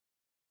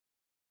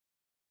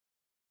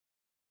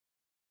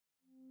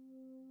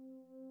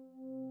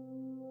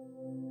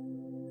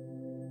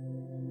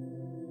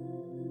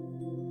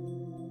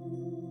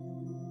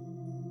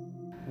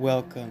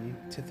Welcome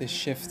to the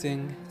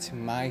Shifting to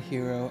My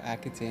Hero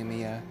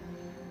Academia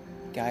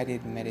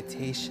Guided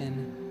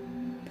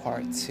Meditation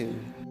Part 2.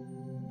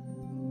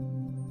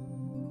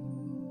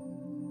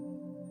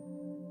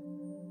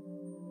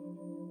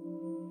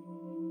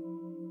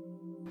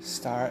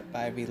 Start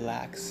by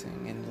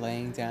relaxing and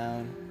laying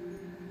down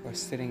or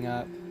sitting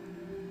up,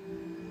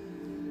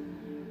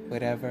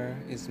 whatever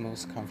is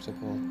most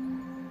comfortable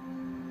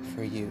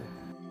for you.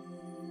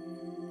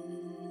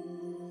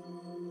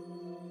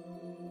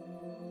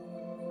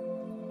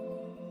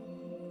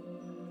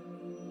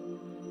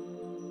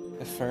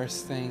 The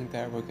first thing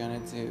that we're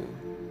going to do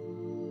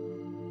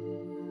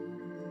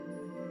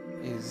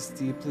is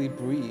deeply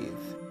breathe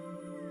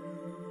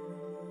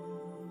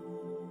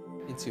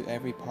into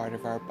every part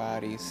of our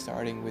body,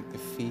 starting with the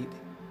feet.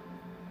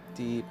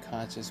 Deep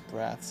conscious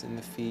breaths in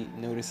the feet,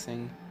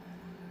 noticing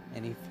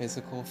any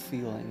physical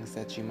feelings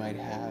that you might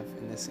have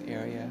in this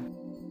area.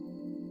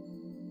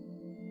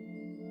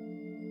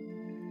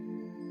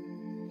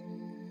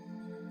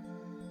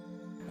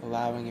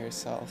 Allowing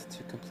yourself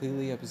to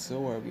completely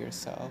absorb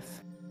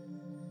yourself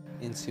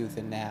into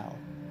the now,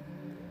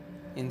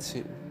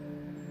 into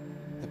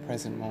the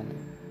present moment.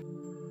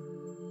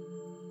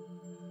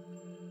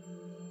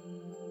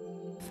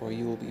 For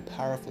you will be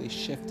powerfully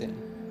shifting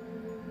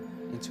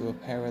into a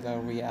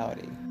parallel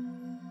reality.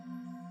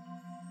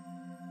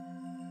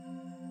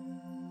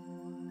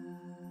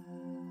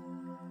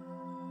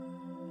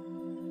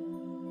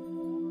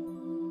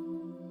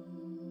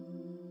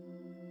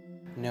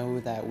 Know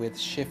that with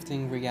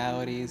shifting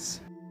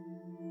realities,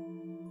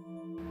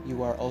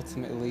 you are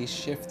ultimately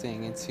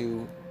shifting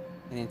into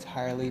an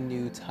entirely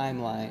new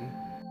timeline.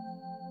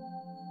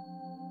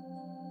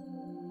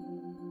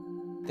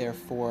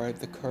 Therefore,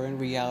 the current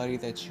reality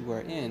that you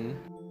are in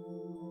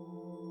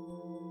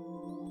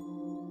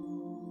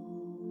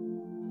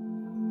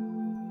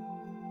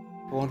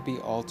won't be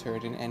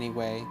altered in any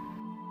way,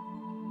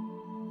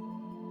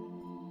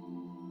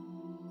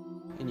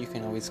 and you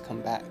can always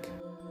come back.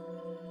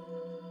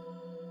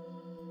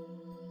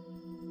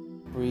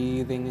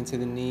 Breathing into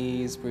the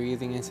knees,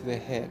 breathing into the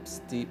hips,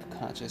 deep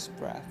conscious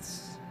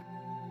breaths.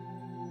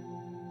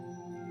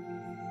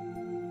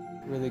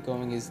 Really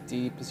going as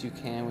deep as you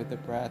can with the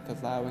breath,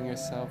 allowing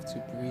yourself to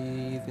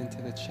breathe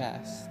into the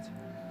chest,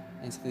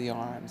 into the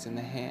arms and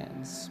the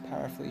hands,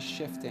 powerfully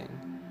shifting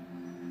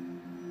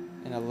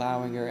and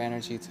allowing your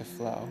energy to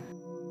flow.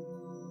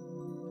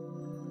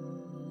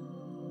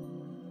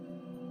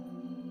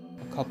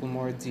 A couple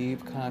more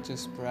deep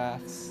conscious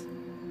breaths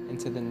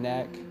into the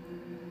neck,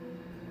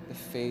 the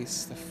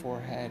face, the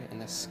forehead,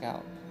 and the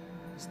scalp.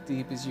 As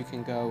deep as you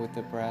can go with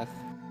the breath.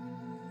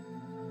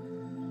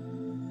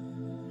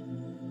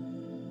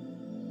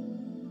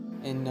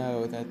 And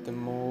know that the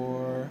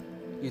more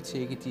you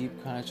take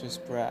deep conscious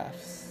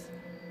breaths,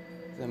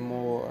 the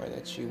more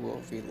that you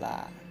will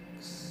relax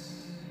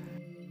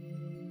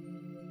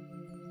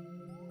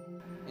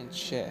and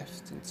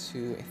shift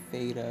into a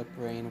theta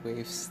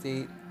brainwave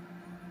state,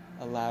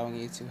 allowing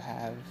you to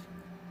have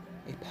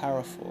a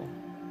powerful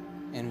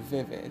and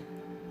vivid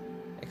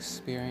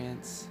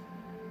experience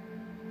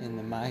in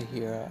the My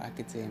Hero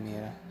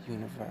Academia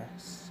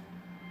universe.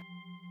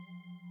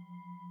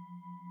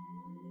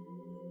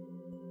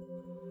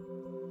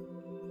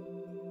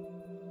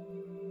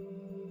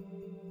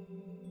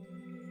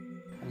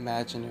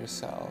 Imagine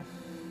yourself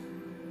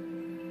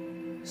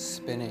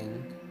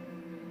spinning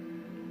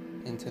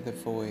into the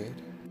void,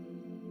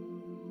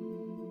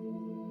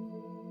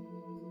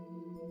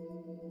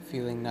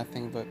 feeling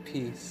nothing but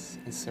peace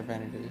and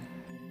serenity.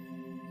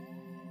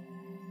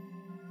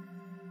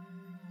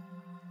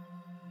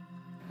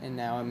 And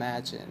now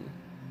imagine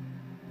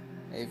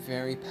a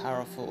very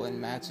powerful and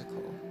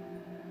magical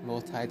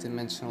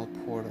multi-dimensional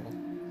portal.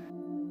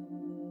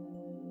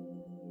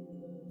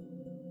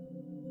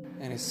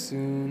 And as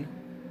soon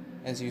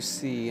as you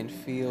see and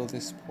feel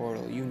this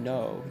portal, you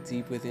know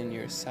deep within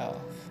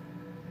yourself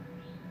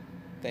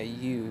that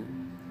you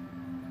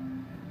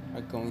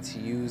are going to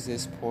use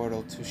this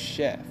portal to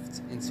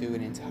shift into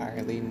an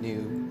entirely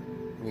new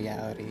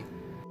reality.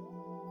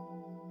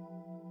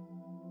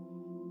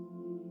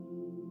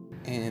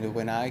 And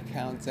when I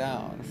count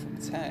down from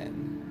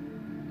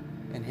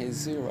 10 and hit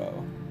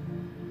 0,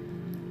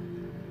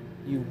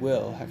 you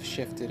will have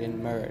shifted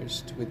and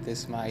merged with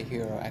this My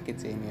Hero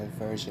Academia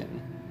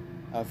version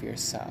of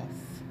yourself.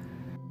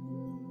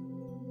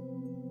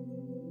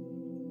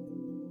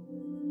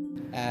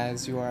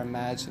 As you are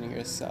imagining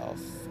yourself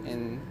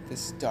in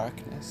this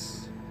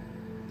darkness,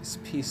 this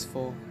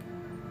peaceful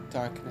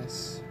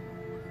darkness,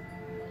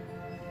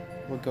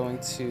 we're going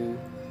to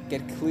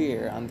get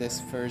clear on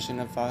this version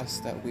of us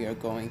that we are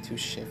going to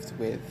shift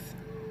with.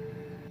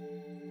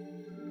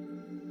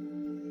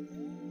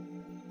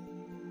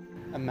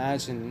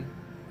 Imagine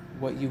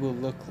what you will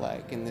look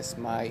like in this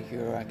My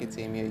Hero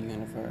Academia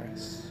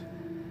universe,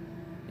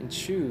 and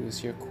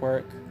choose your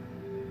quirk,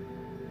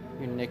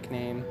 your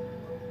nickname,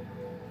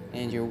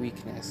 and your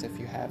weakness if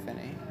you have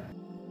any.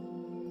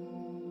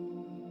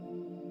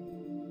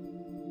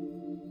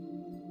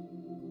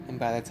 And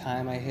by the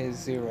time I hit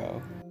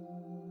 0,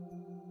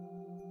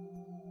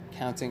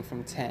 counting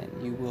from 10,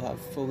 you will have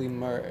fully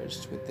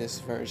merged with this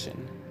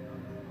version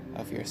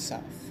of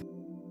yourself.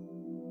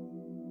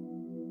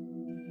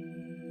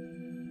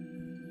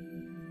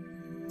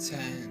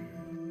 10,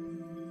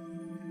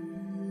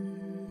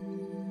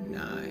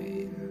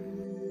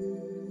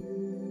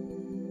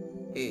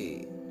 9,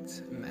 8,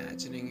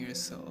 imagining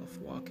yourself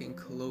walking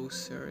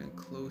closer and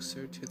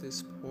closer to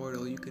this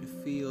portal. You can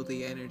feel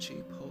the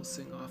energy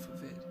pulsing off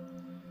of it.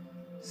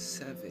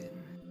 7,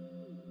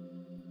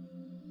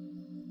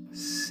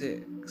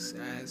 6,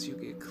 as you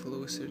get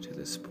closer to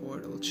this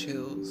portal,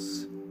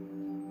 chills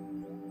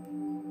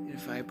and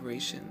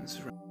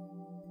vibrations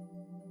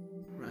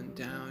run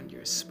down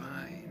your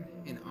spine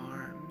and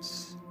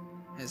arms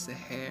as the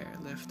hair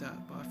lift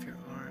up off your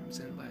arms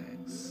and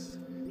legs.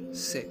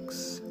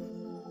 6,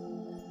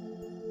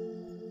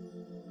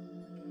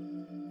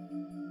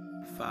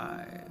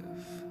 5,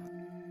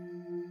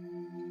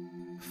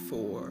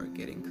 4,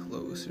 getting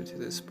closer to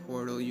this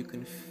portal. You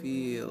can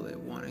feel it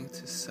wanting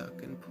to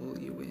suck and pull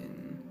you in.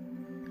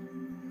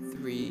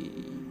 3,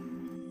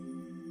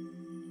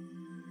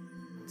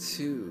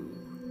 2,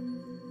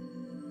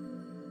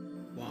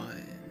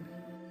 1,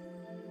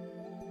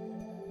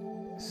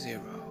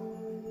 0.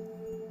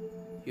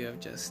 You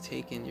have just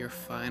taken your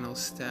final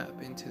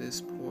step into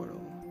this portal.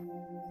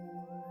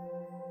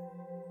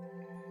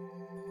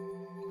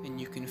 And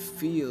you can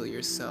feel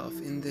yourself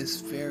in this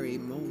very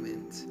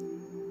moment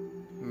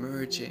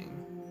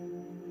merging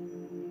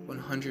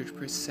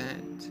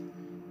 100%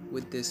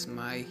 with this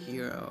My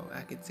Hero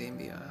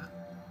Academia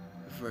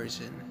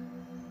version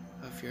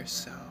of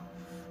yourself.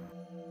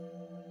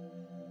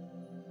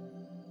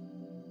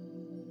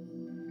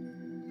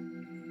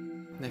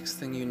 Next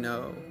thing you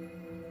know,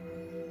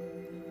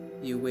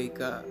 you wake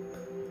up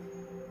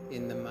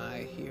in the My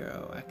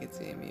Hero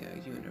Academia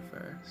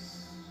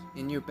universe,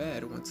 in your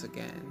bed once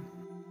again,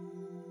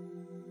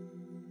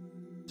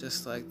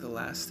 just like the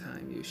last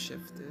time you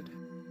shifted.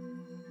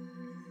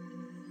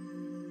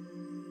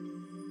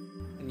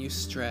 And you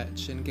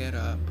stretch and get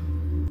up.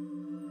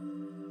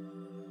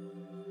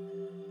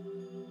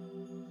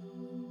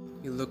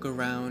 You look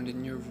around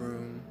in your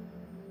room,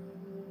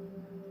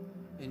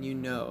 and you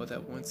know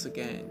that once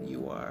again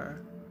you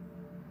are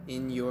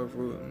in your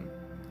room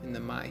in the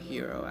My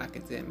Hero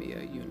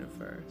Academia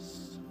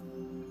universe.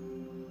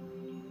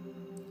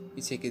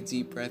 You take a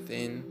deep breath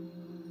in,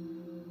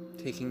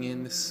 taking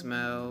in the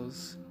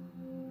smells,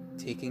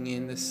 taking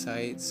in the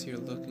sights. You're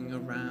looking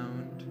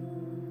around.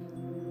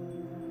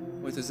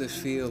 What does it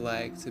feel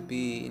like to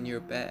be in your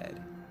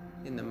bed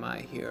in the My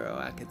Hero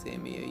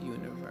Academia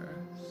universe?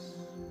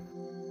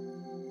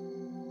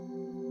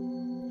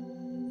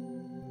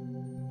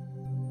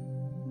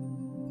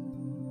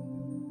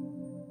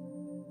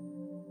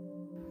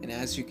 And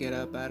as you get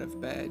up out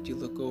of bed, you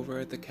look over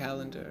at the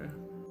calendar.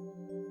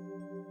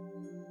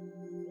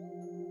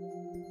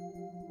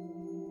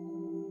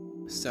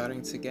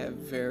 Starting to get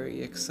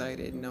very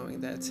excited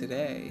knowing that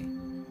today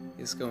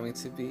is going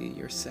to be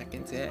your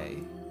second day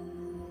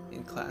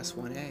in Class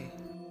 1A.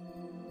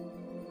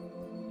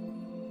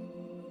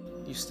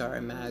 You start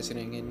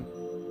imagining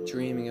and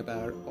dreaming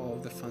about all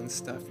the fun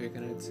stuff you're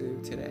going to do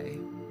today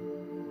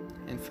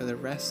and for the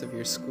rest of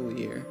your school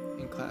year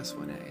in Class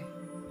 1A.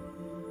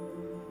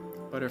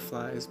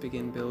 Butterflies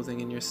begin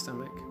building in your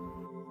stomach.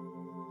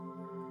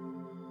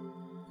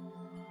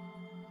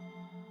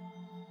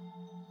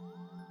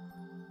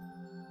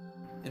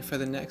 And for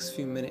the next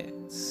few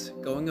minutes,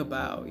 going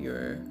about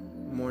your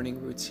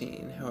morning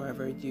routine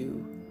however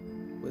you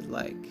would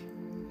like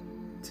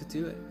to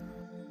do it.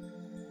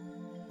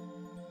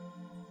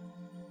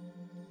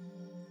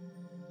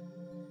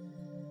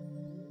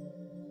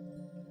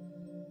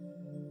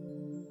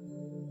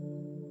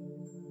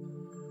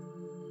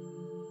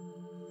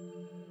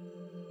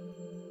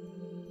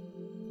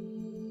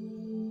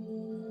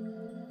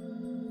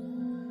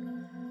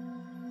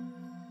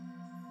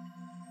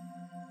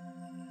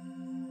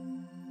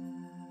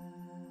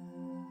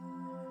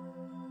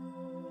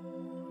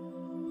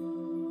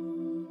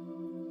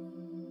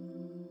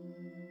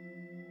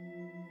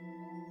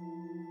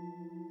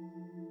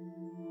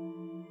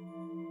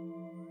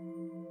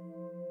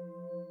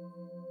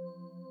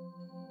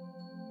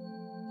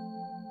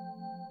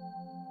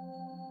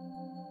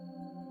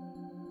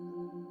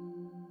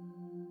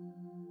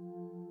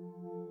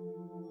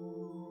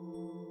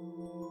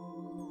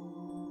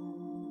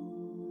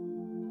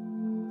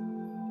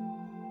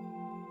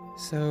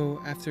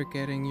 So after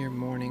getting your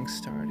morning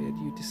started,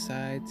 you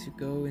decide to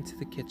go into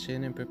the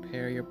kitchen and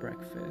prepare your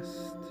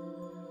breakfast.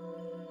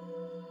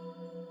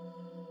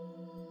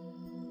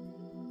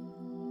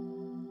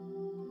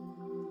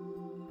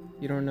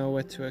 You don't know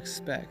what to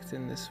expect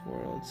in this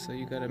world, so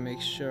you gotta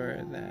make sure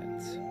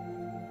that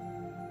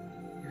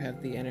you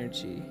have the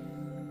energy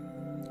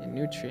and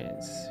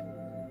nutrients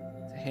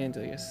to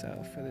handle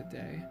yourself for the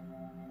day.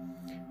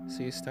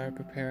 So you start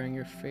preparing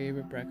your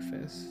favorite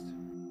breakfast.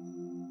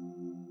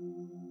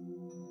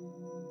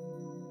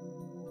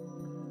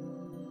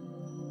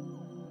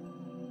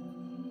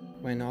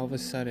 When all of a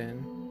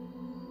sudden,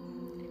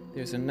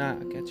 there's a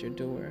knock at your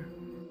door.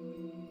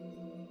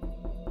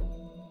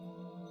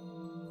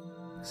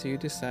 So you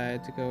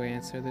decide to go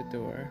answer the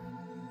door,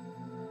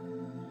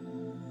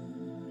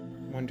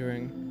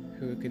 wondering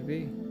who it could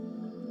be.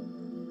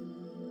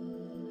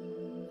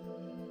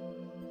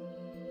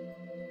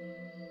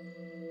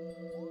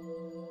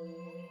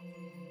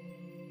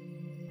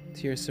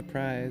 To your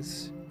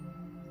surprise,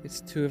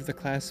 it's two of the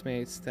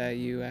classmates that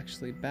you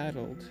actually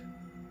battled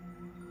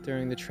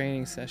during the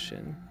training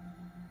session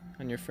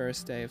on your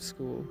first day of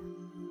school.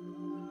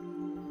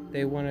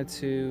 They wanted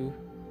to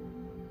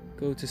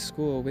go to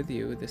school with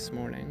you this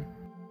morning.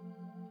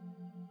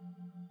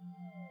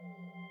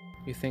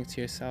 You think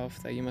to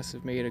yourself that you must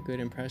have made a good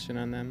impression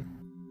on them.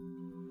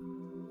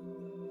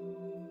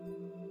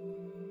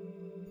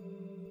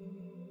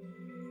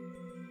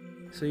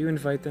 So you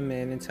invite them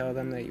in and tell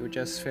them that you were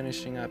just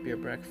finishing up your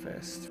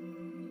breakfast.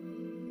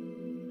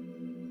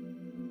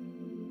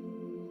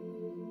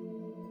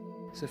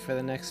 So for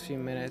the next few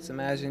minutes,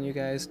 imagine you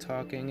guys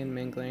talking and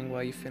mingling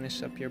while you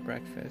finish up your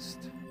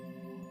breakfast.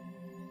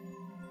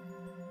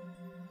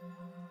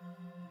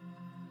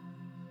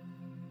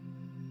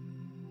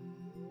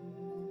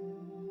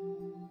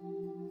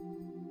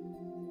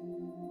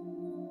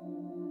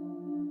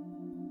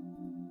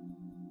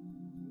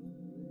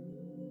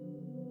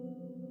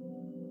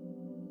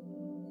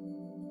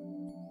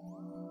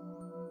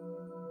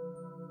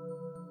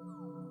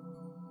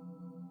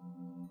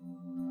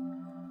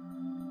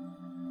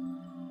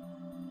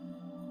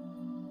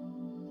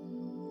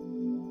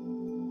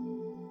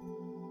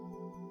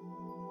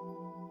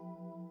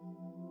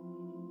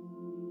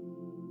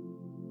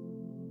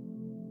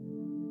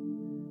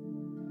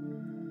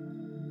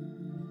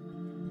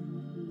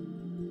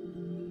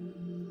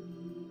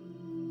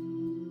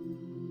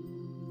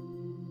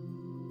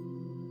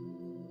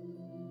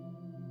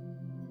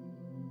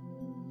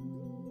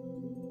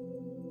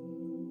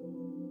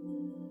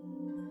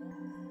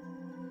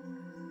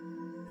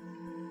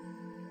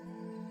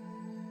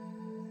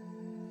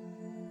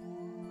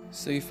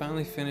 So you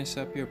finally finish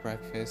up your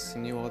breakfast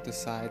and you all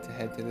decide to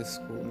head to the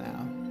school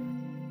now,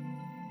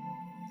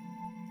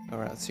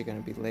 or else you're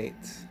gonna be late.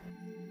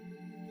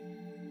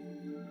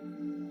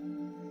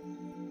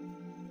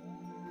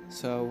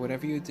 So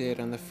whatever you did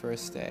on the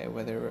first day,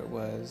 whether it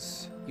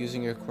was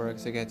using your quirk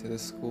to get to the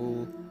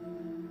school,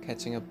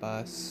 catching a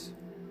bus,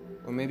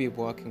 or maybe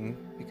walking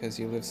because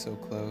you live so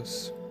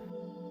close,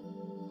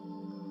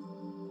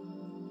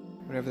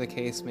 whatever the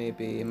case may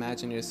be,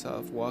 imagine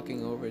yourself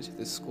walking over to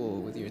the school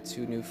with your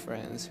two new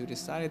friends who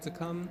decided to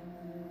come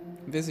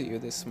visit you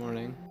this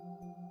morning.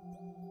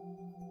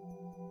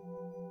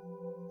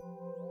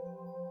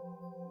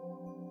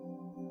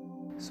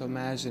 So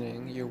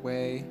imagining your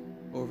way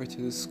over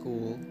to the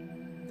school,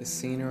 the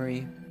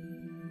scenery,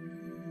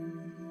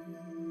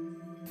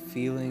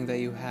 feeling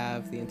that you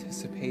have, the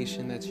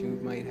anticipation that you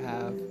might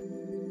have,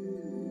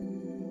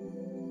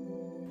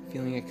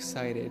 feeling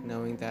excited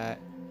knowing that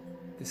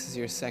this is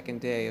your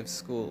second day of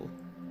school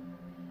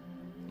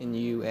in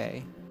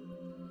UA.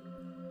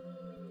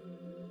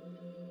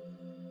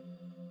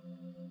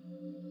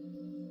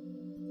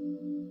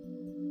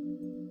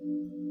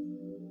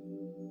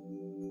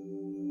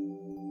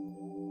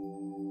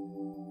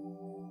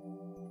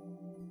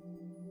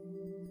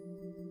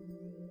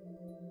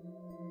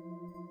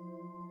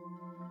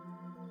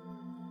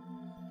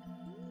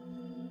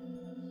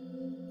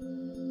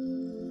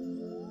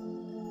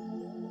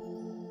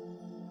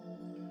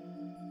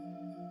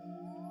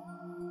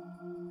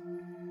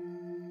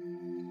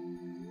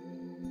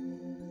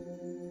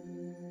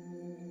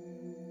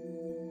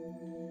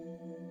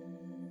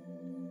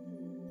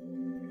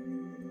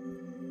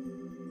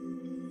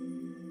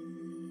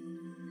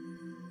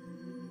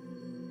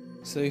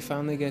 So you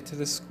finally get to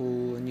the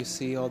school and you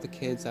see all the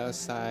kids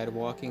outside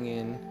walking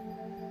in,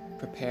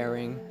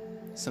 preparing,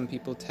 some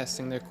people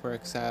testing their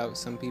quirks out,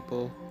 some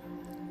people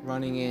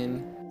running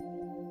in.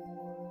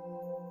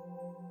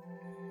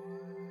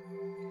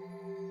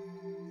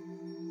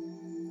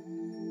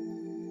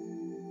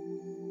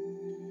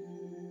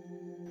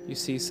 You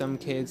see some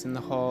kids in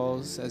the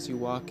halls as you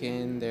walk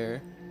in,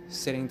 they're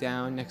sitting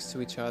down next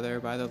to each other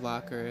by the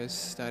lockers,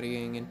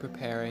 studying and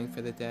preparing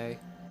for the day.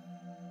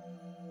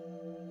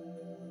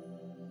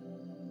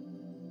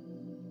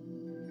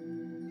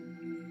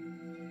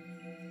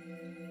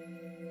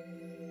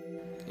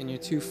 And your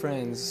two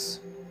friends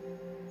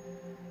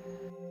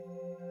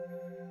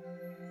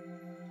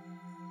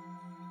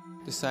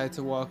decide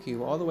to walk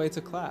you all the way to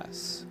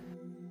class.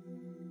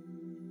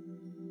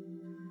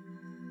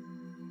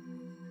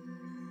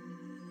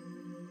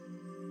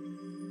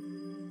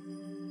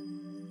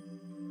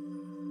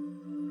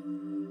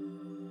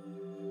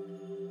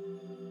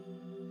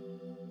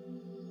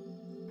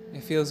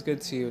 It feels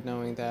good to you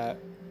knowing that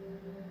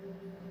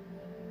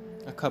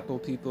a couple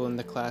people in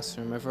the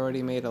classroom have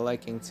already made a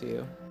liking to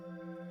you.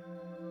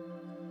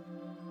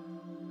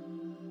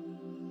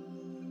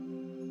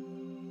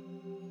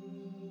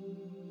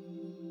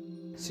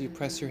 So you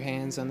press your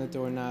hands on the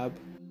doorknob,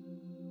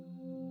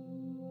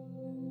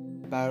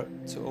 about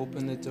to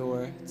open the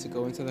door to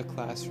go into the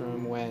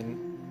classroom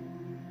when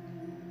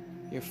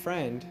your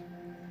friend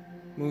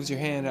moves your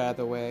hand out of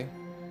the way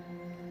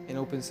and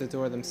opens the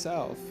door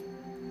themselves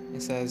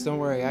and says, "Don't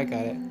worry, I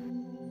got it."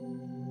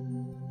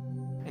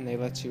 And they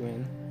let you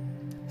in,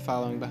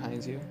 following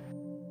behind you.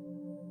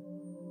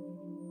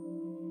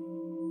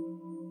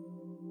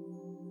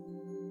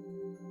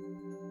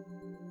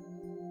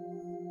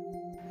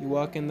 You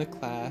walk in the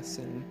class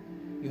and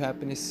you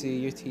happen to see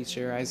your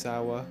teacher,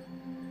 Aizawa,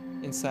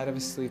 inside of a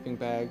sleeping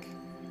bag,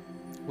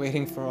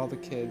 waiting for all the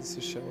kids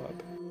to show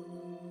up.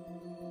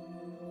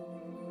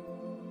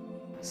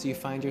 So you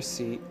find your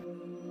seat,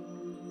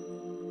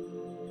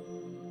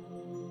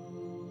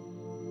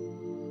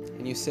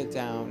 and you sit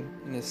down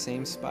in the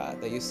same spot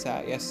that you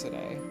sat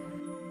yesterday,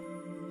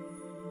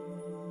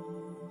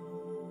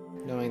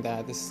 knowing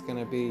that this is going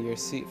to be your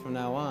seat from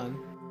now on.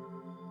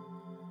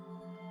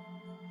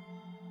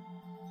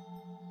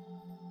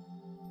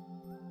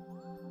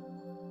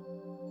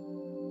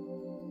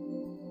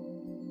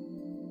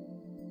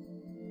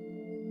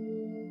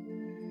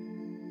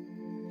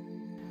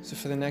 So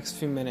for the next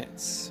few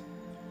minutes,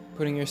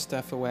 putting your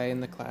stuff away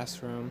in the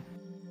classroom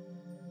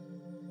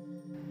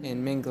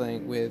and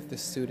mingling with the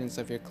students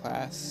of your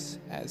class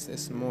as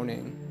this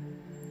morning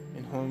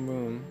and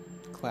homeroom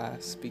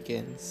class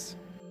begins.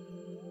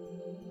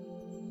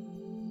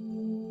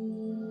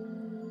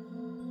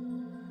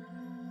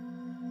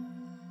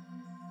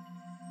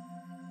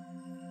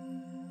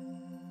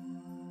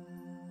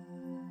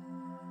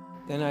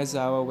 Then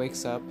Aizawa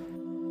wakes up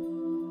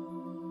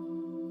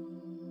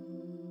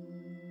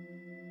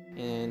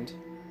and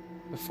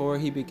before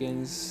he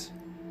begins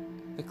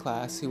the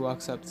class, he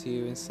walks up to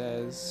you and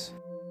says,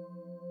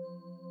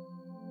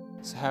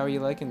 "So how are you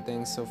liking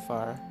things so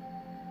far?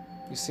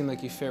 You seem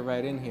like you fit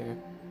right in here."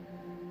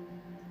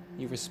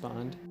 You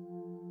respond,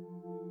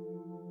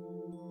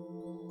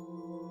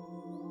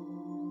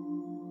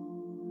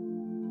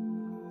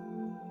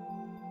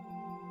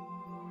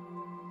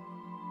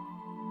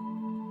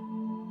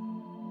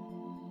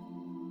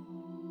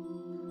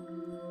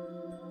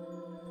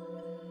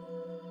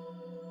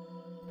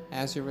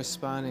 as you're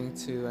responding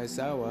to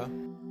Aizawa,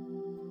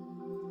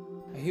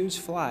 a huge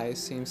fly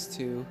seems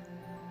to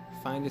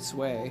find its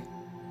way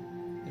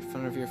in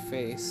front of your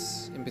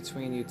face, in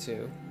between you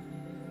two.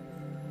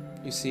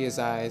 You see his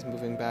eyes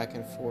moving back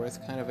and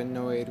forth, kind of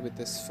annoyed with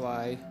this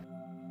fly.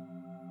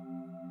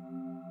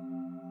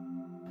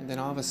 And then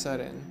all of a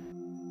sudden,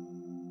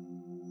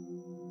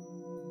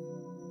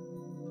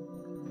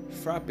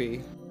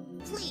 Frappy,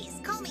 "Please,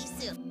 call me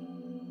soon."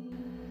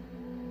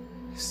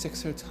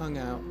 sticks her tongue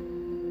out,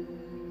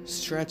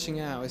 stretching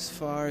out as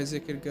far as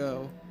it could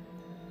go,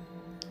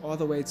 all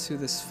the way to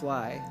this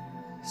fly,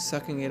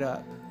 sucking it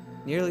up,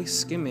 nearly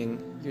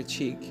skimming your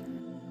cheek.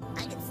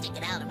 I can stick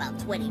it out about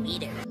 20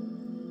 meters.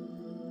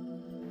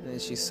 And then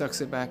she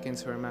sucks it back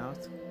into her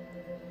mouth.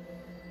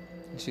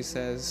 And she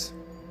says,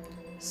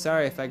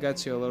 "Sorry if I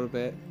got you a little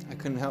bit. I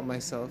couldn't help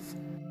myself."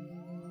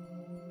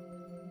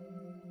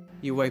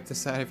 You wipe the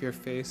side of your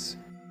face.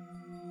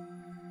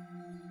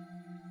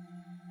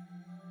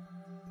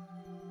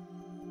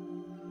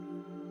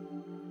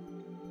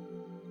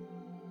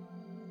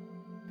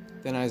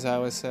 Then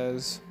Aizawa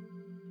says,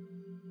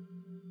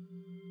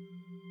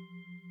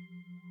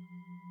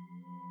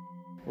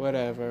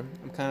 "Whatever.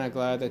 I'm kind of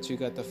glad that you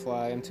got the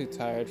fly. I'm too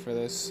tired for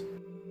this.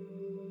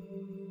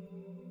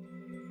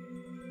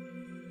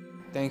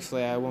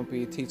 Thankfully, I won't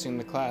be teaching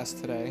the class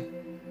today."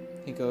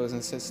 He goes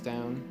and sits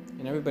down,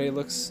 and everybody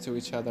looks to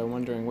each other,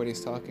 wondering what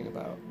he's talking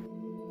about.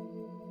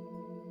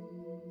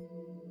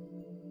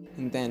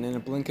 And then, in a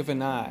blink of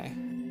an eye,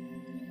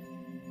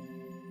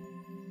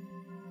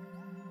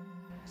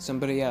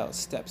 somebody else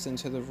steps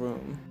into the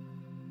room.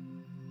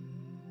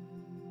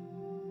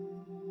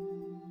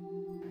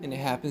 And it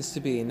happens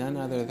to be none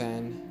other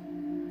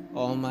than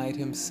All Might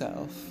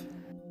himself.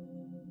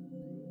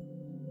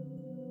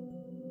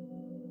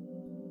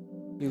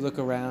 You look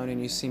around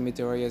and you see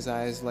Midoriya's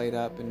eyes light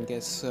up and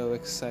get so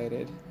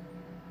excited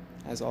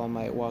as All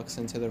Might walks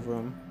into the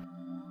room.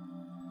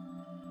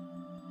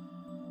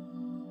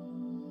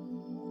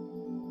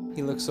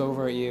 He looks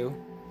over at you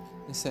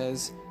and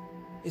says,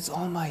 "It's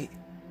All Might.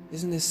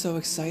 Isn't this so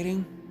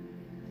exciting?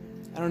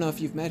 I don't know if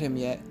you've met him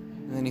yet."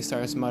 And then he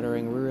starts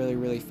muttering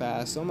really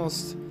fast,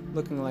 almost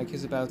looking like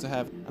he's about to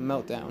have a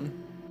meltdown.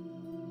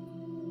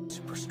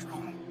 Super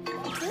strong.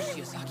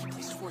 Shiozaki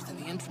placed fourth in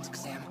the entrance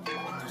exam.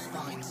 And those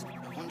vines.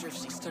 I wonder if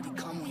she studied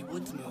Kamui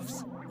Wood's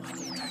moves.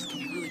 Lightning attacks can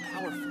be really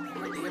powerful. I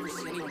hardly ever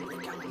see anyone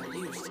break out when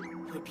they're used.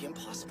 It would be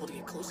impossible to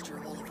get close to her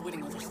while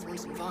avoiding all those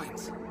thorns and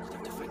vines. You'd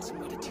have to find some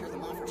way to tear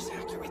them off or just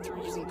hack your way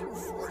through using brute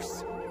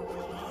force.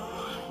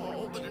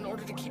 Oh, but in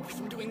order to keep you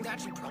from doing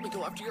that, you'd probably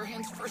go after your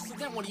hands first, so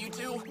then what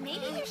do?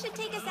 Maybe you should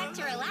take a sec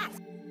to relax.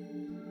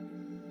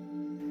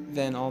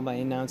 Then All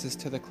Might announces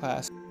to the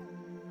class,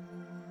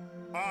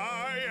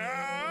 I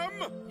am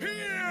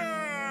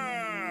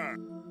here!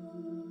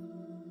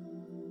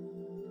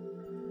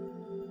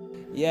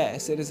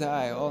 "Yes, it is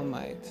I, All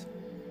Might.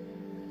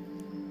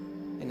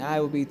 And I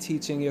will be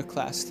teaching your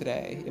class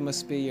today. It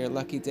must be your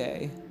lucky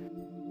day."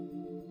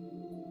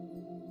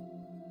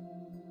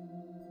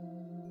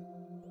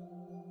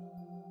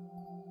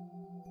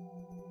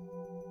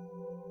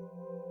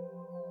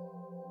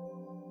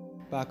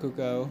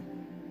 Bakugo,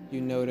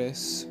 you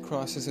notice,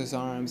 crosses his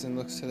arms and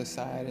looks to the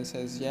side and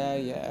says,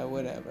 yeah,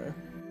 whatever.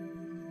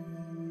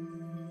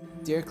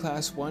 Dear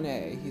Class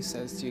 1A, he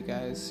says to you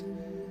guys,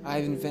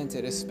 I've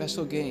invented a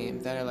special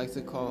game that I like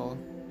to call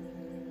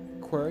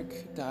Quirk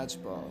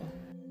Dodgeball.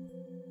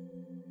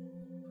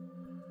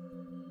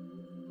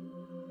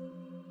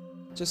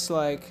 Just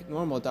like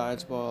normal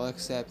dodgeball,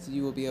 except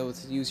you will be able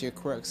to use your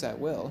quirks at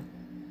will.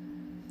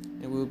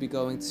 And we will be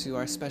going to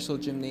our special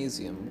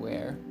gymnasium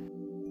where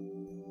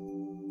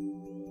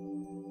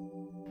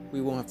we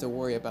won't have to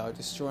worry about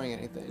destroying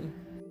anything.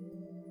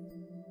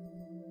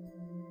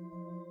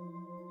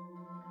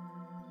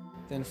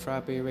 Then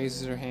Frappe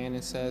raises her hand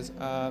and says,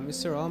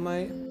 Mr. All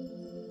Might,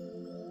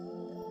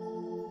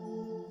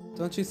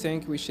 don't you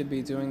think we should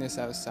be doing this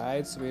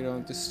outside so we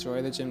don't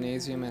destroy the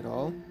gymnasium at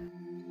all?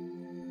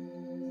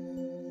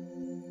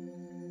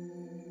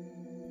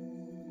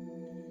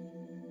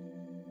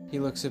 He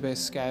looks a bit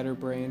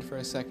scatterbrained for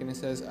a second and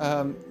says,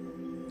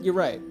 you're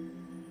right.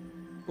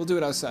 We'll do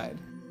it outside.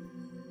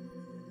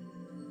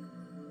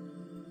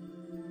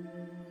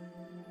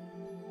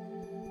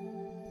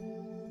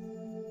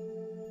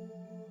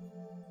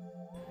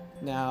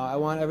 Now, I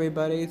want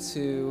everybody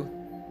to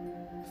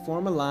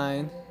form a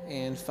line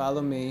and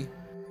follow me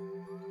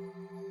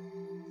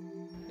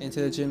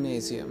into the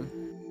gymnasium.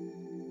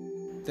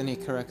 Then he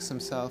corrects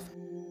himself.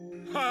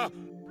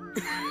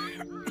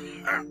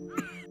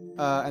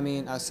 I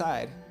mean,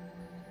 outside.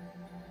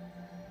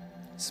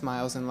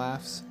 Smiles and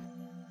laughs.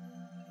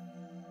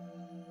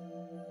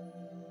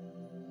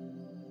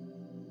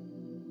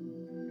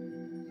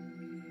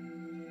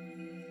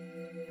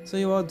 So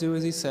you all do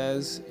as he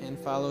says and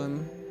follow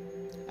him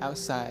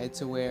outside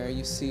to where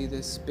you see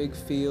this big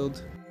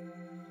field.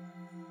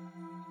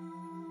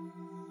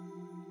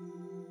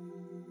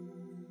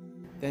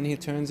 Then he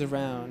turns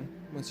around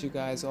once you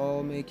guys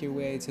all make your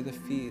way to the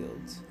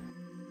field.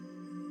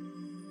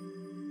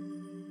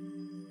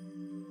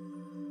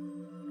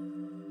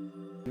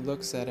 He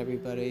looks at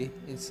everybody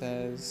and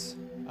says,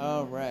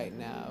 all right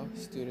now,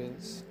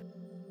 students.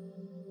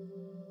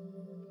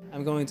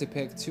 I'm going to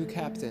pick 2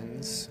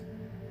 captains,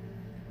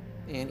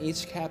 and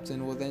each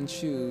captain will then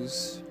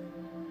choose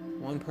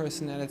 1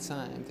 person at a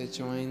time to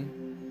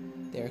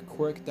join their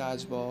Quirk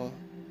Dodgeball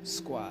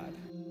squad.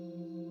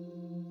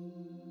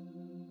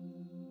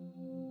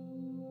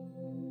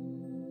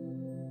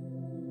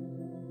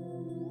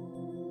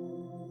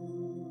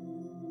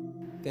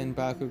 Then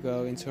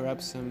Bakugo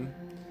interrupts him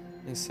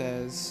and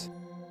says,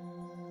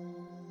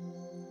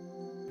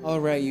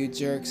 alright, you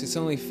jerks, it's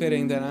only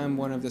fitting that I'm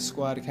one of the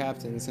squad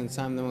captains since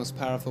I'm the most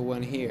powerful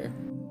one here.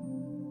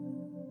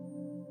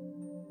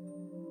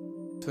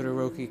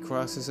 Todoroki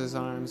crosses his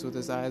arms with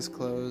his eyes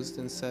closed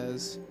and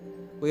says,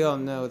 we all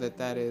know that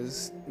that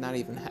is not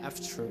even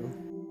half true.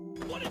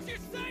 What did you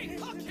say?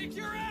 I'll kick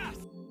your ass!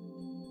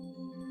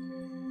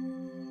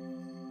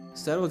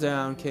 Settle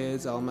down,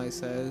 kids, All Might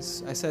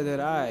says. I said that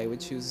I would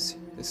choose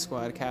the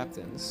squad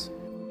captains.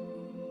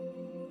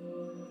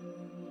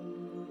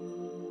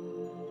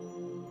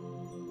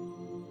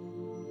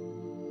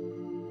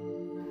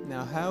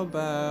 Now how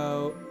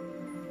about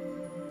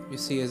you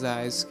see his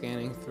eyes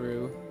scanning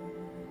through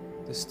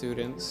the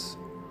students.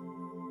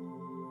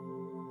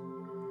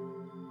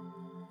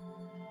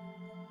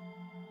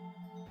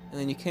 And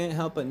then you can't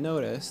help but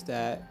notice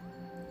that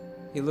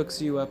he looks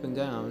you up and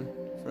down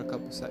for a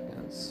couple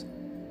seconds.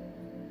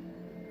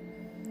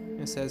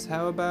 And says,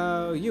 how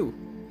about you?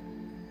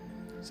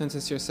 Since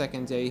it's your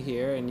second day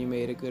here and you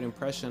made a good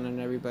impression on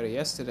everybody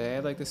yesterday,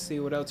 I'd like to see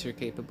what else you're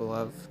capable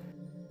of.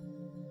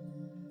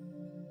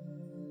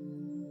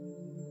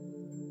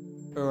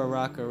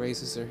 Uraraka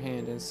raises her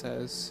hand and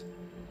says,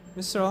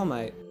 Mr. All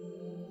Might,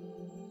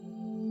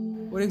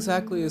 what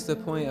exactly is the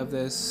point of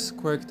this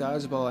Quirk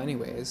Dodgeball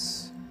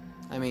anyways?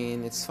 I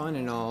mean, it's fun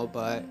and all,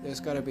 but there's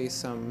gotta be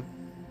some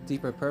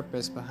deeper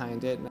purpose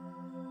behind it.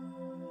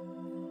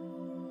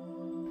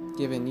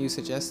 Given you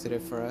suggested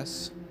it for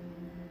us.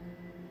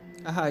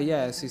 Aha,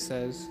 yes, he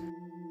says.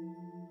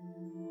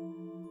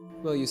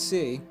 Well, you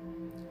see,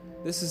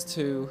 this is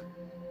to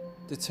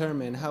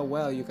determine how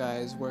well you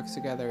guys work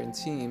together in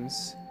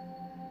teams,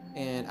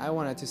 and I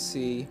wanted to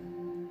see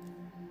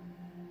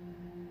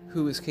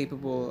who is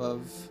capable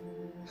of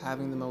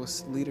having the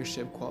most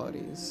leadership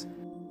qualities.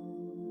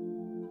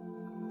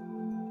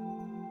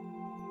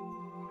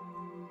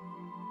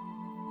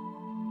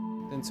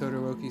 Then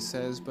Todoroki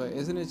says, but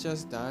isn't it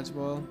just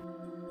dodgeball?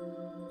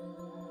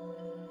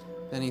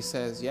 Then he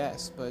says,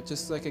 yes, but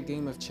just like a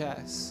game of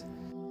chess,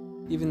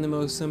 even the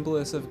most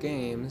simplest of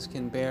games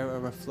can bear a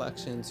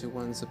reflection to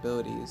one's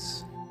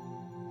abilities.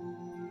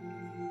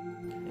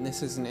 And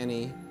this isn't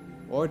any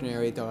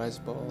ordinary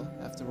dodgeball,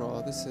 after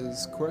all, this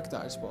is Quirk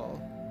Dodgeball.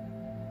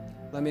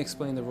 Let me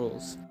explain the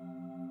rules.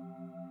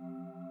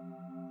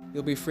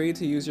 You'll be free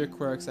to use your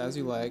quirks as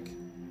you like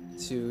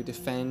to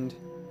defend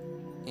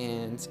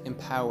and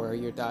empower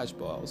your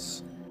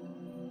dodgeballs.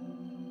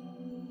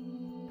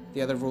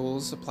 The other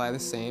rules apply the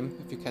same.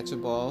 If you catch a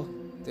ball,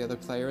 the other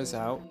player is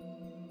out.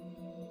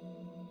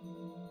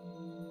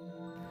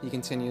 He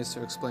continues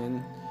to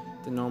explain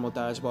the normal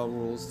dodgeball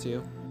rules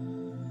do.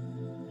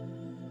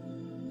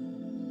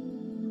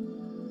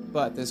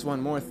 But there's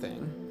one more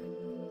thing.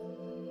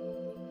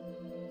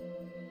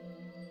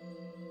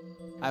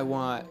 I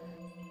want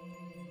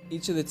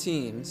each of the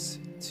teams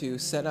to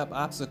set up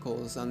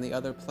obstacles on the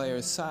other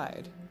player's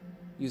side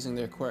using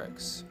their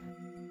quirks.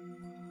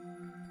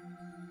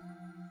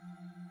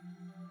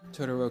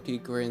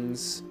 Todoroki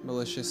grins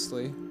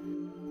maliciously.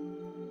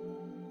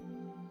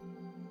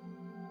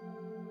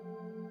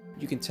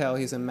 You can tell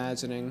he's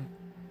imagining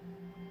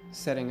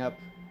setting up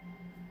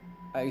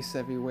ice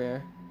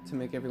everywhere to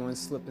make everyone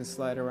slip and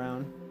slide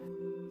around.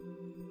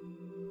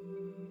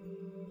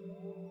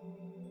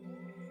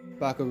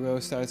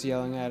 Bakugo starts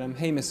yelling at him,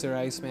 "Hey, Mr.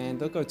 Iceman,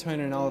 don't go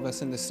turning all of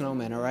us into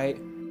snowmen,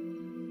 alright?"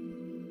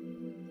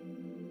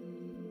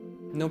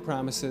 "No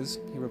promises,"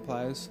 he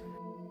replies.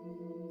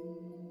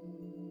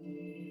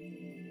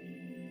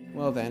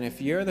 "Well then,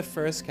 if you're the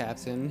first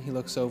captain," he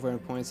looks over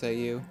and points at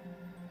you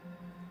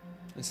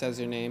and says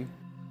your name,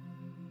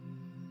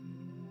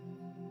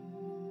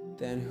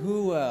 "then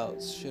who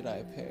else should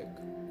I pick?"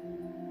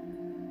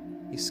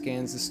 He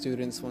scans the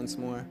students once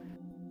more.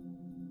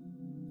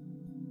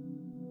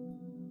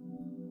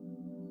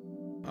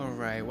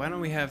 Alright, why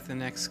don't we have the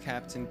next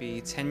captain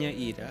be Tenya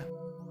Ida?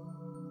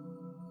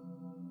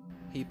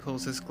 He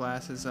pulls his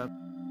glasses up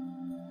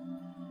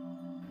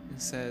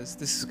and says,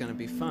 "This is gonna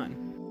be fun."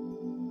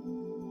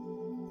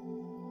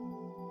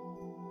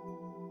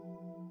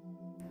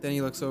 Then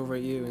he looks over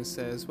at you and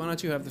says, "Why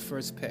don't you have the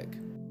first pick?"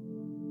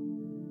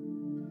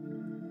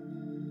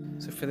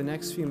 So for the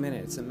next few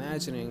minutes,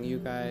 imagining you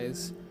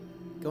guys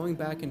going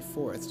back and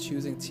forth,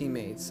 choosing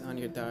teammates on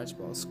your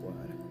dodgeball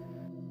squad.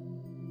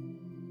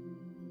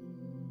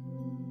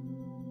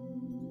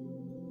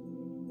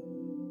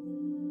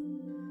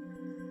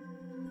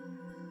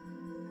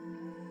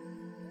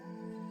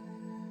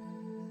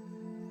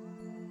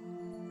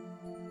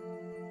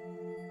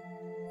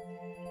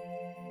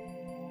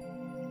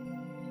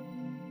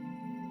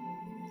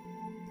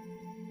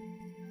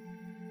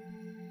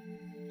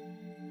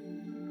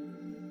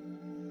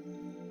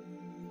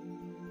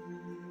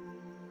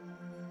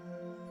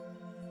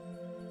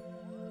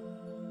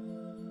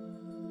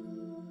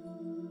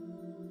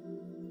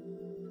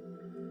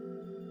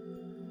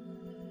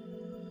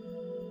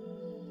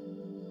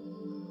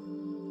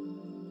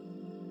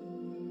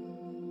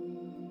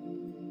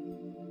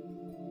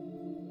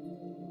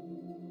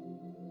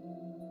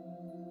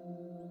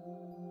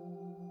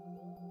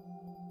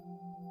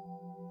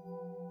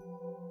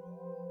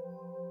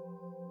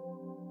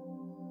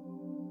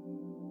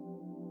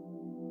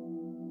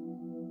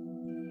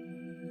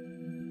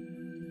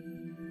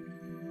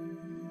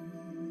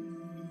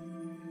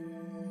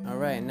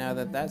 Alright, now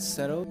that that's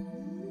settled,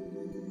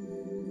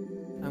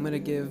 I'm gonna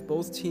give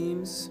both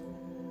teams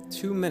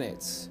 2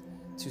 minutes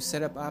to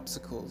set up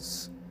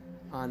obstacles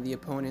on the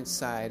opponent's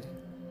side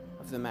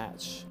of the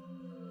match.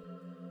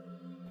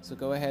 So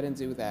go ahead and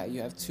do that.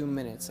 You have 2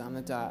 minutes on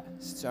the dot,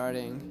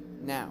 starting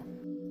now.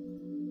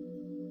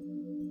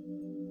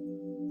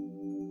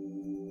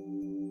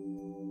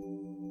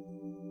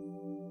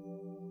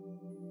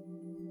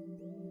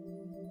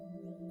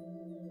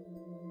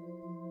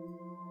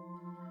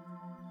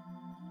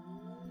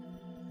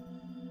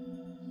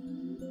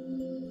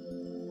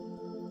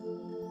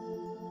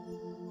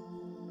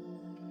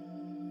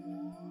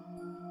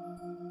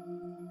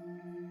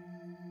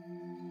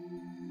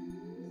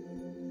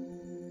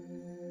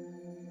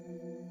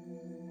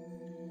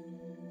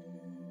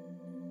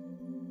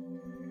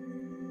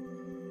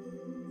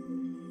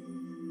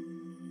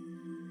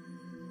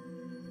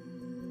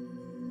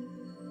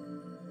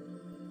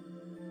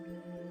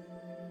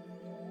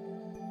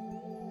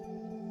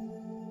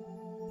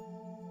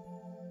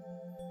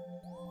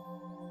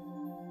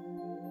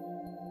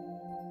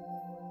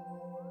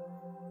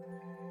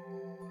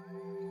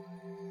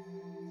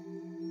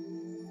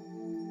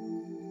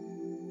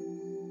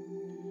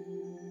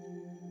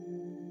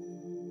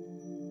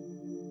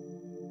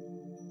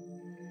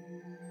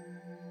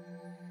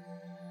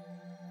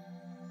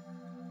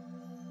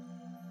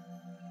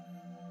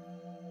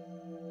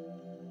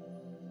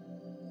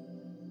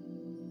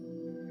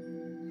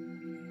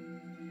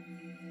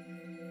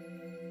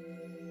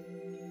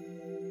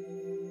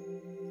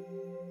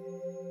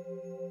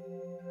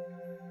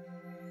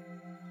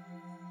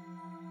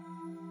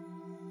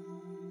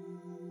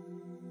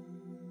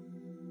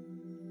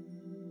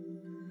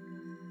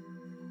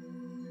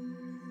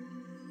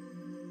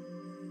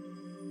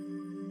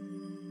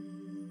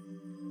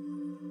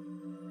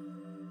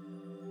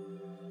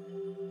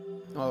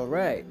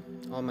 Alright,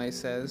 All Might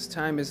says,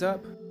 time is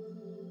up.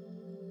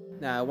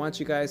 Now I want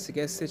you guys to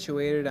get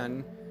situated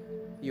on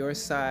your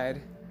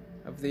side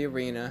of the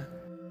arena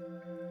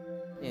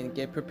and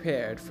get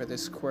prepared for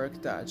this quirk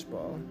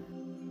dodgeball.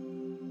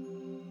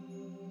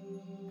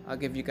 I'll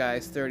give you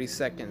guys 30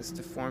 seconds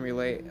to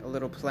formulate a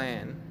little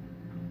plan.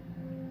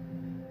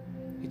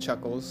 He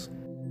chuckles.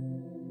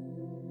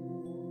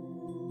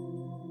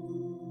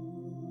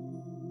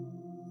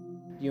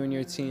 You and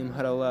your team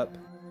huddle up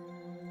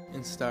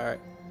and start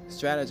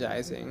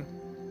strategizing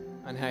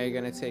on how you're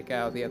going to take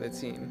out the other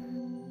team.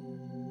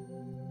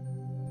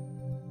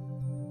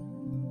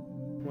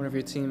 One of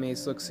your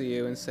teammates looks at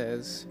you and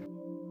says,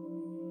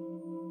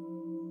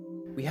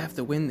 "We have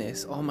to win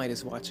this. All Might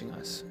is watching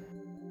us."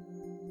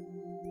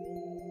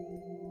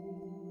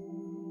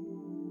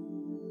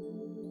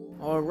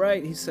 "All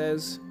right," he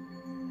says.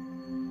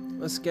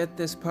 "Let's get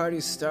this party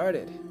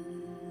started."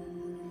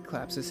 He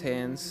claps his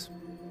hands.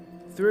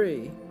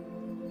 3,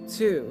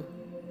 2,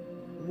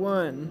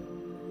 1.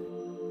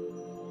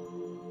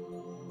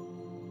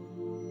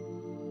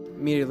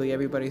 Immediately,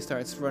 everybody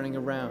starts running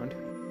around,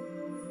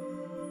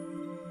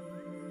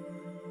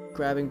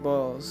 grabbing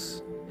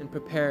balls and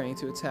preparing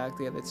to attack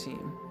the other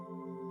team.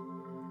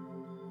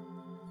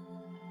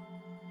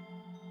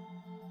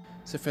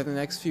 So for the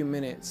next few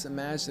minutes,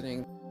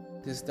 imagining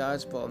this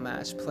dodgeball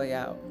match play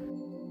out,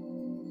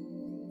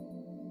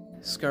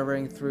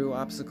 scurrying through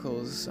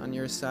obstacles on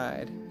your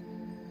side,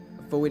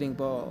 avoiding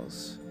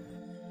balls,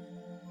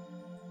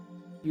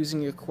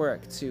 using your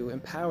quirk to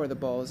empower the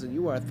balls that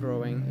you are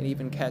throwing and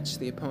even catch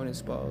the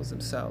opponent's balls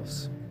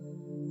themselves.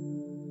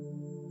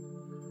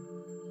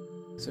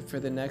 So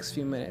for the next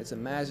few minutes,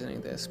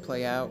 imagining this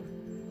play out,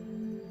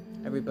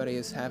 everybody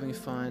is having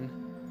fun,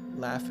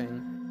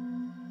 laughing,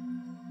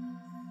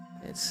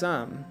 and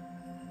some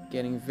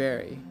getting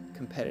very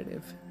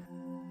competitive.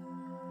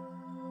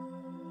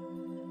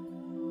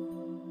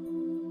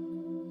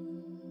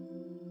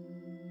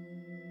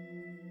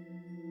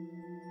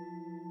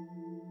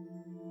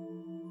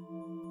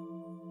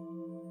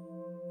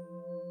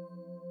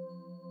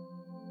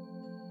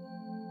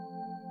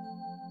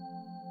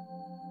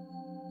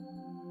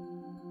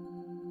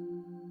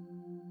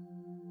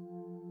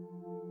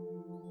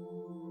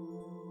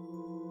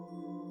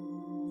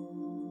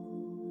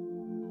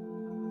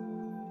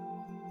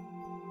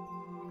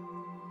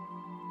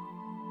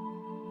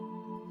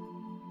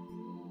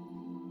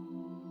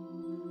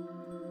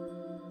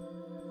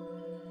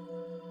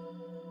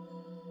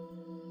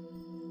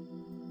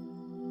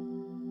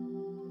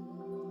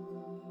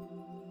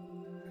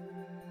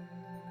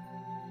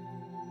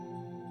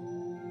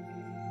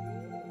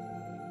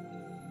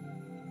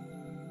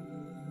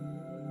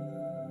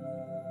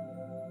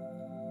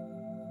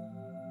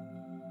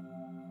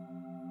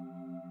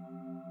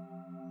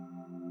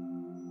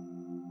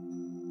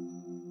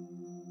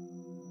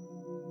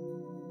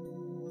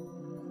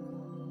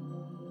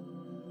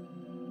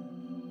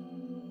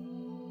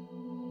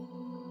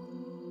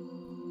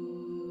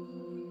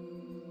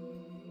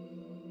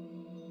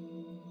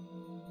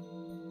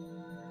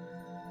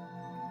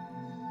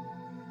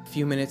 A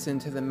few minutes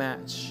into the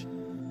match,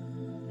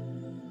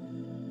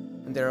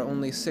 and there are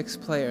only 6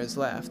 players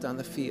left on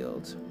the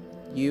field.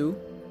 You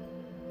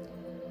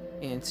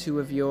and 2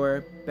 of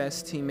your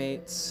best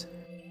teammates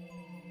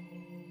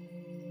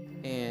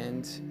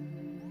and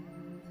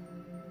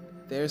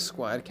their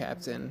squad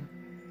captain,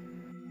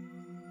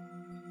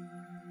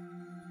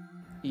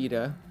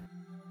 Ida,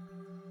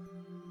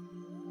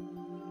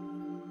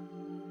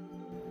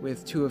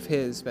 with 2 of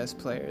his best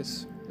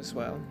players as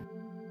well.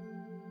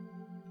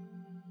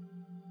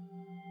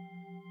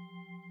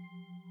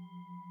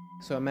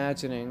 So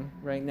imagining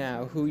right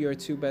now who your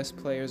 2 best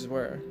players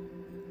were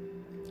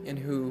and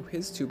who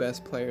his 2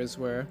 best players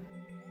were.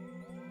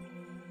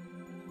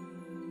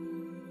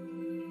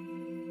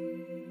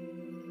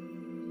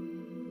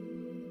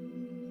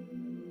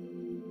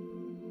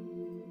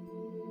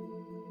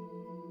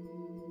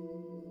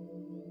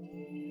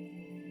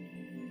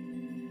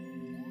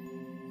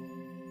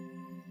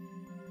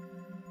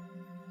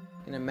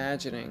 And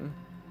imagining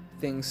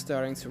things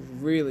starting to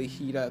really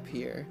heat up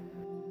here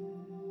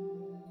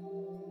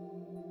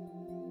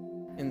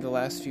in the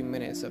last few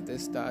minutes of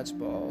this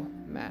dodgeball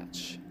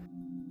match.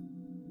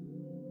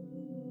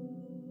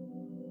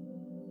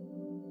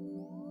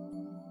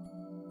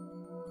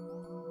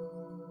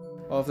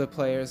 All of the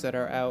players that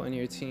are out in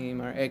your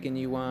team are egging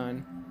you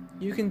on.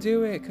 "You can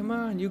do it, come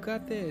on, you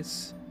got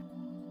this.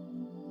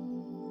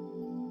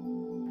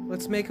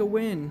 Let's make a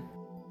win."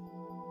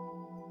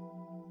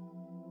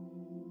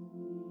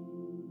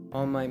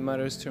 All Might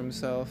mutters to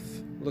himself,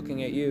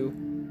 looking at you.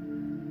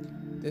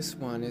 "This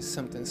one is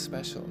something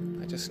special,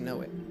 I just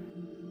know it."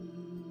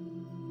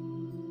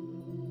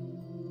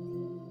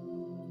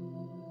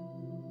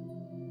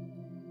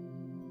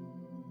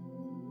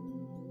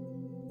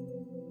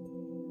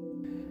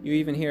 You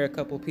even hear a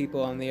couple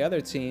people on the other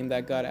team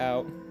that got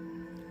out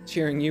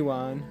cheering you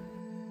on,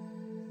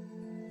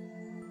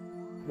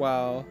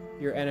 while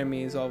your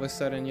enemies all of a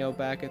sudden yell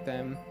back at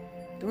them,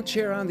 "Don't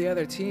cheer on the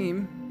other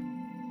team."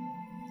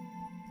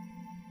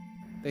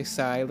 They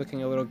sigh,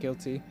 looking a little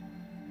guilty,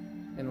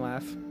 and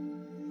laugh.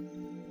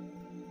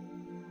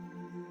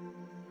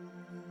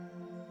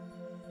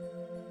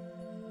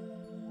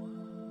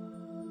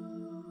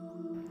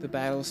 The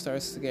battle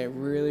starts to get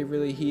really,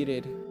 really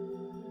heated.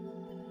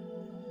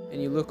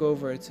 And you look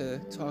over to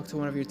talk to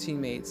one of your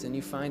teammates, and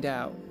you find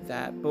out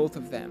that both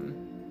of them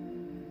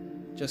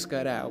just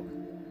got out.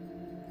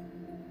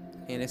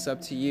 And it's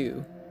up to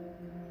you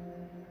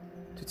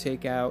to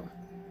take out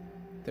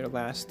their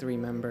last 3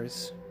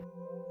 members.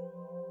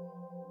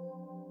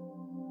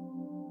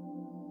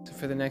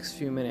 for the next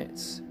few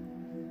minutes,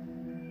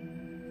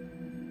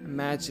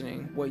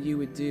 imagining what you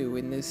would do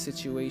in this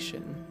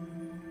situation.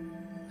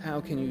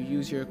 How can you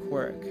use your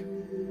quirk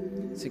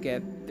to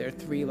get their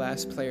 3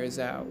 last players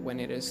out when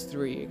it is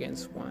 3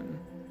 against 1?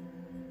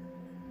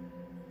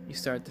 You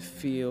start to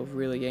feel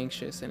really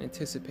anxious and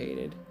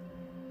anticipated,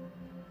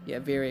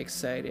 yet very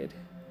excited,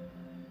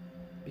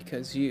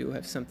 because you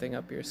have something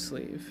up your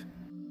sleeve.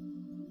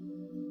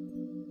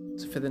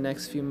 So for the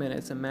next few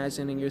minutes,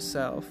 imagining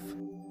yourself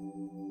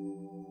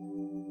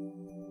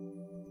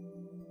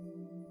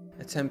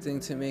attempting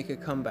to make a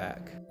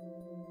comeback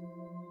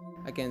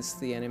against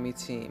the enemy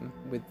team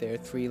with their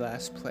 3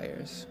 last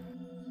players.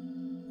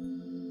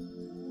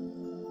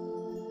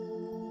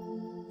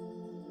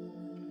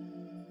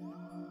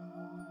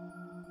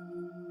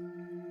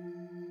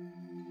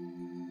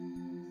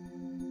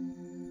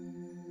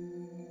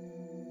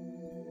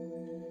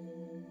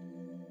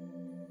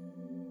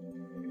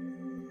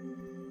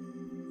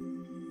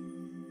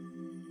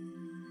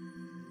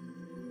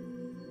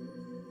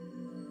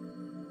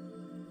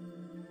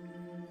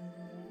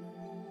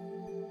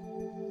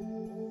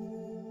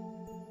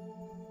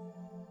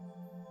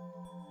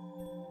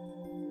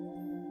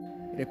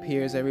 It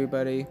appears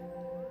everybody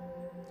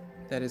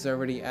that is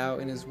already out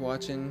and is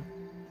watching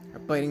are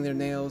biting their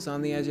nails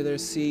on the edge of their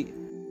seat.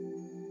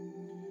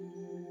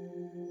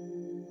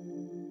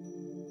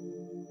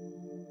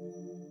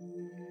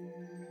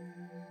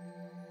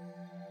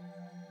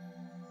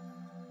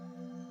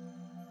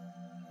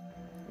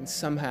 And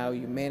somehow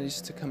you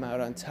manage to come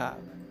out on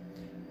top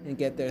and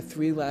get their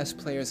 3 last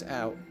players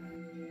out.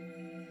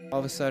 All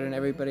of a sudden,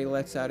 everybody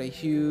lets out a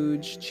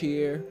huge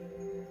cheer.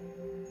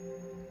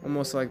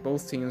 Almost like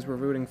both teams were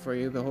rooting for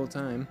you the whole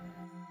time.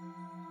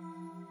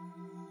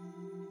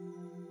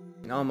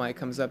 And All Might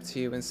comes up to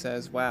you and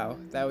says, "Wow,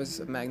 that was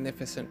a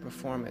magnificent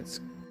performance.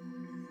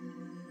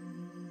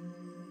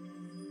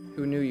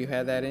 Who knew you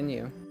had that in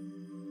you?"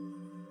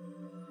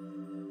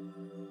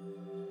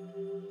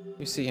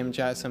 You see him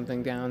jot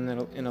something down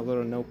in a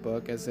little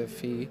notebook as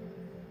if he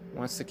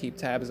wants to keep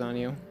tabs on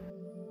you.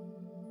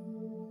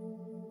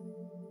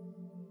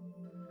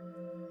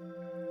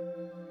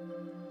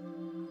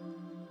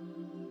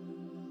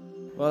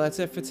 Well, that's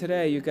it for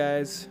today, you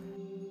guys.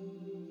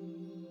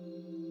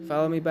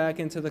 Follow me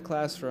back into the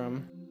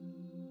classroom.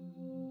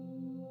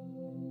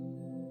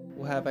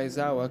 We'll have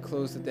Aizawa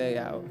close the day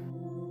out.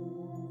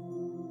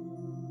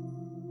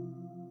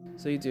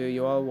 So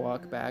you all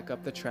walk back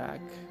up the track,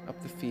 up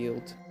the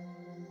field,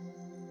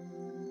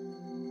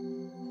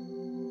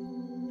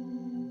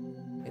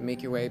 and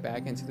make your way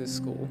back into the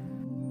school.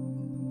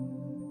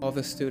 All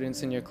the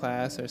students in your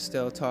class are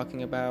still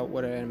talking about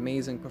what an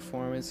amazing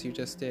performance you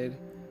just did.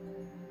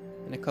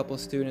 And a couple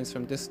students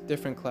from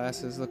different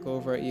classes look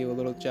over at you a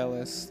little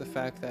jealous, the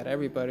fact that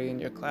everybody in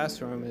your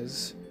classroom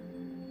is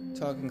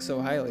talking so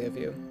highly of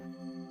you.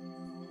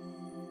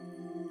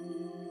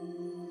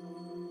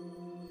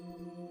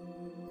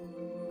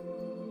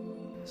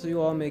 So you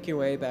all make your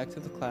way back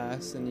to the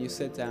class and you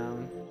sit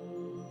down.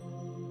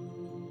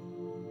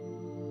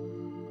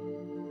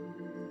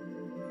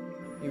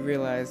 You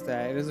realize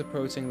that it is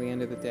approaching the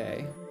end of the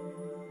day.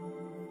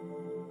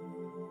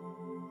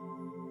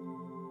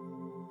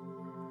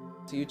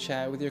 So you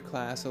chat with your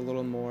class a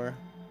little more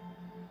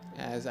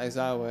as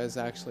Aizawa is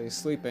actually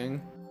sleeping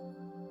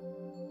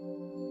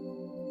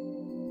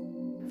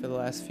for the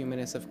last few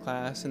minutes of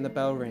class, and the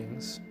bell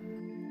rings.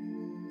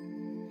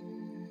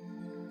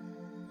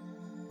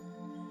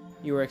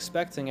 You were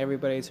expecting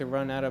everybody to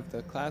run out of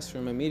the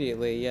classroom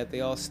immediately, yet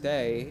they all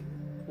stay,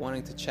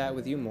 wanting to chat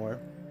with you more.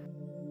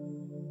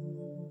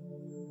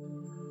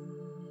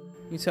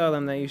 You tell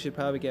them that you should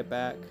probably get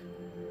back.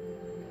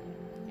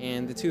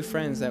 And the 2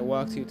 friends that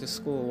walked you to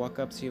school walk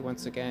up to you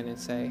once again and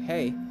say,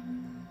 "Hey,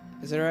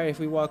 is it alright if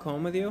we walk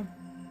home with you?"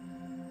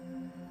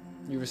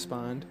 You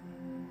respond.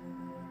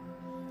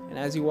 And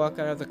as you walk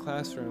out of the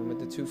classroom with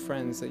the 2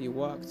 friends that you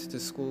walked to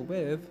school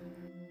with,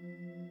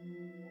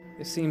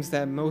 it seems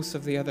that most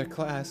of the other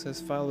class has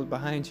followed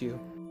behind you.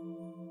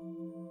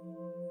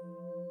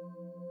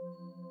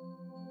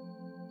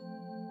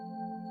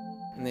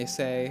 And they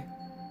say,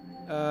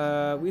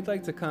 "We'd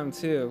like to come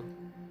too,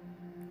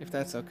 if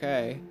that's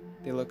okay."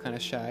 They look kind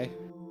of shy.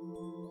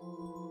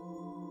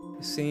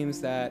 It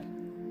seems that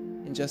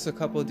in just a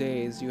couple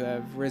days you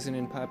have risen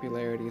in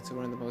popularity to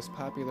one of the most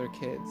popular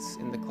kids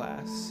in the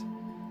class,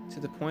 to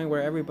the point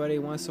where everybody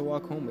wants to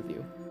walk home with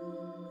you.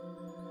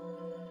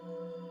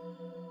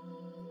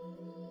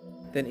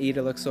 Then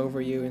Ida looks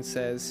over you and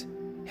says,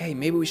 "Hey,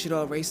 maybe we should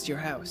all race to your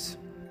house."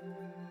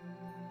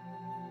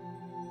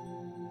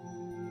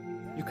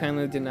 You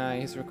kindly deny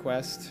his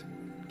request,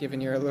 given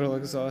you're a little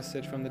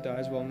exhausted from the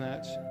dodgeball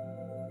match.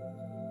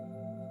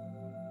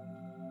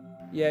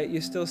 Yet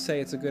you still say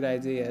it's a good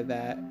idea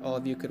that all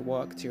of you could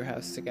walk to your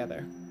house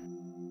together.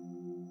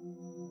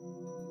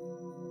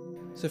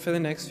 So for the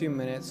next few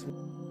minutes,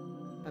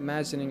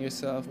 imagining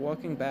yourself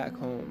walking back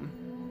home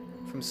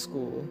from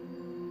school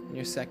on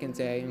your second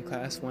day in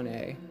Class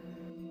 1A.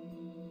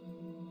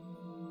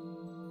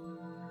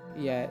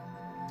 Yet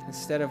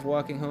Instead of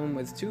walking home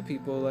with 2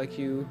 people like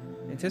you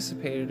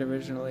anticipated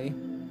originally,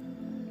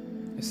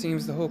 it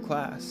seems the whole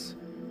class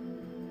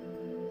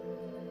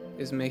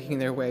is making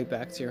their way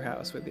back to your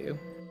house with you.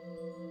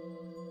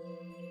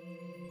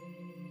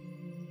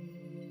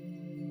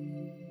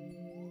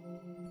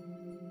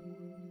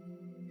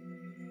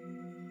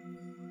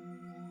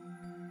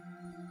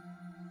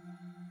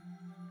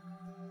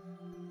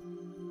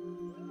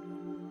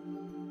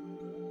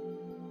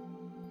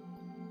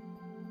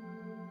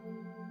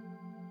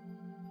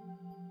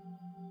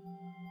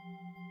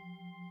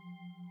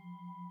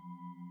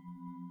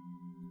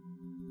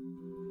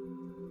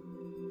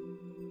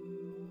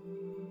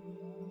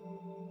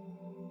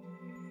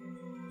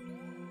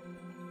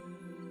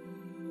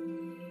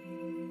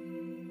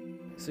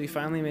 So you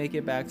finally make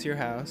it back to your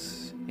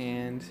house,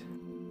 and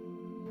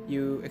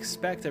you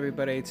expect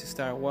everybody to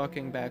start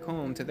walking back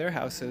home to their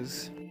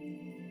houses.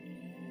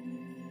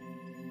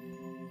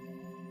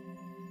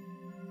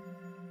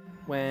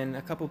 When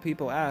a couple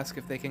people ask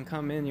if they can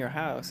come in your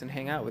house and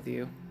hang out with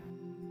you.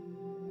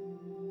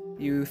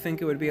 You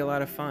think it would be a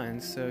lot of fun,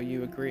 so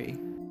you agree.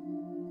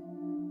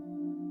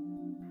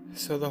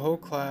 So the whole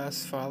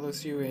class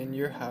follows you in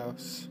your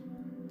house.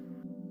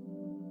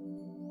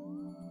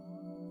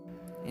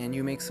 And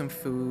you make some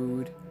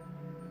food,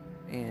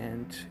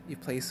 and you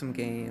play some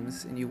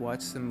games, and you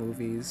watch some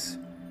movies,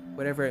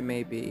 whatever it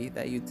may be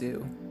that you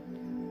do.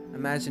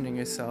 Imagining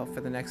yourself for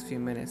the next few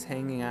minutes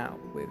hanging out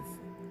with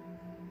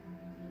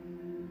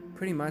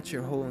pretty much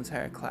your whole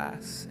entire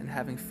class and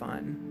having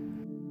fun.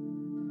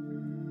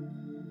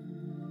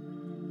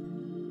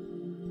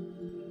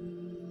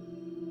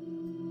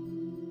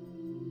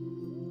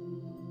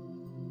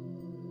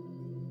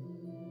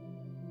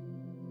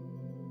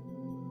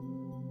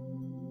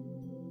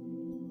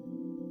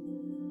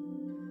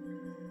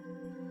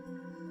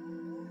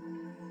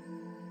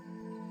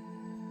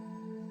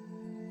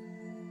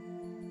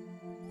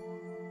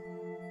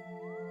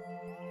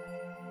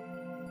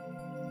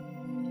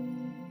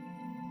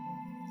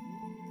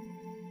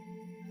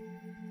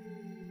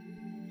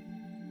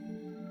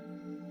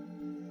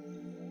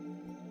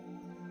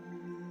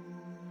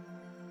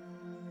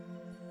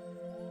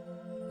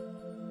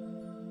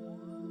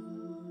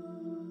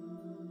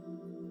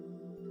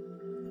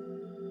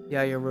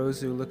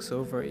 Yaoyorozu looks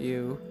over at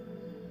you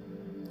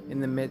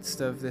in the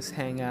midst of this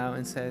hangout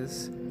and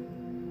says,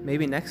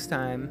 maybe next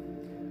time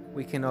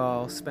we can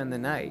all spend the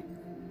night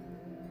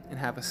and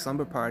have a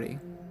slumber party.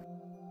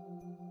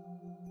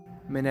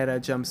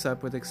 Mineta jumps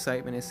up with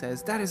excitement and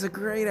says, that is a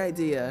great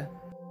idea!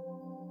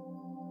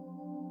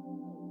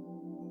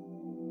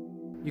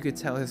 You could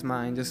tell his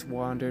mind just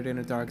wandered in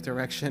a dark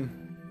direction.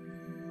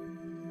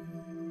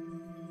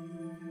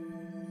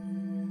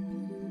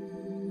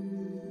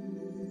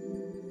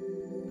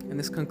 And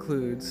this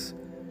concludes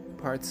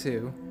part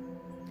 2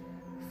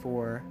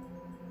 for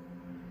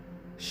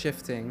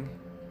shifting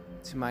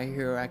to My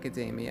Hero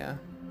Academia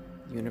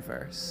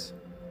universe.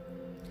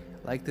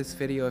 Like this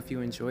video if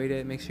you enjoyed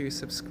it. Make sure you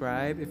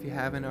subscribe if you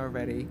haven't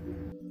already.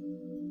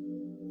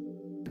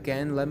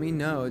 Again, let me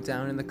know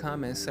down in the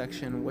comments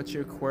section what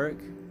your quirk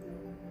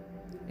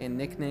and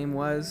nickname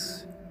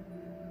was.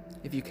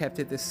 If you kept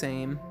it the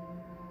same,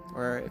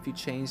 or if you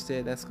changed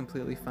it, that's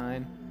completely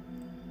fine.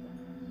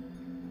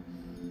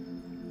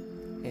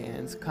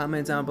 And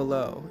comment down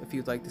below if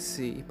you'd like to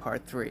see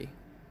part 3.